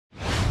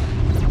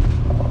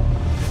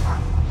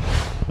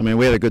I mean,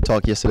 we had a good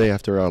talk yesterday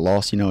after our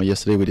loss.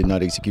 Yesterday we did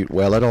not execute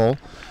well at all.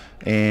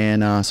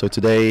 And so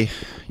today,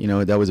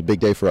 that was a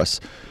big day for us.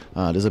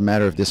 It doesn't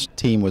matter if this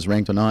team was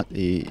ranked or not.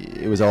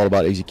 It was all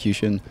about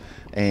execution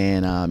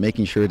and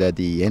making sure that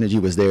the energy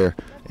was there.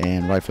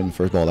 And right from the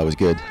first ball, that was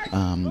good.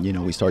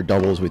 We started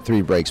doubles with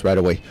 3 breaks right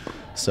away.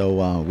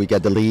 So we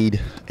got the lead.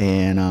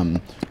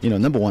 And,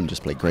 number one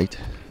just played great.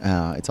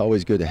 It's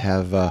always good to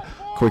have a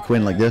quick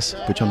win like this,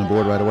 put you on the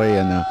board right away.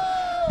 And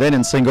then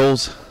in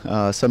singles,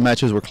 some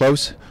matches were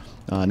close.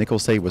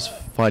 Nicholls State was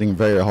fighting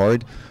very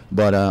hard,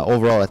 but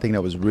overall I think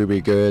that was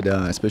really good,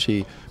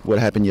 especially what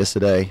happened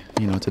yesterday.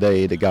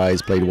 Today the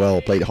guys played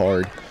well, played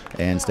hard,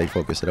 and stayed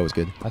focused, so that was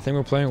good. I think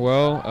we're playing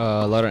well,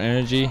 a lot of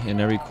energy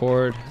in every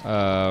court.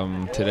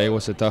 Today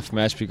was a tough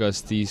match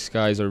because these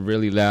guys are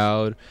really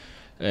loud,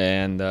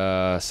 and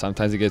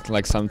sometimes it gets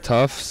some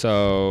tough,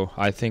 so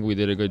I think we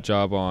did a good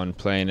job on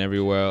playing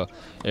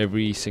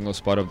every single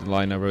spot of the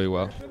lineup really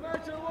well.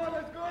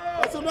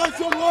 That's a nice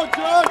one,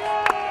 Jag!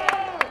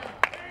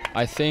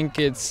 I think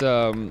it's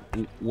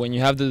when you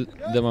have the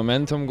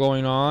momentum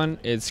going on,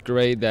 it's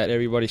great that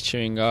everybody's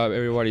cheering up,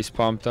 everybody's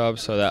pumped up,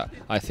 so that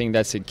I think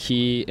that's a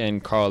key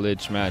in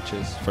college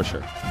matches for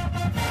sure.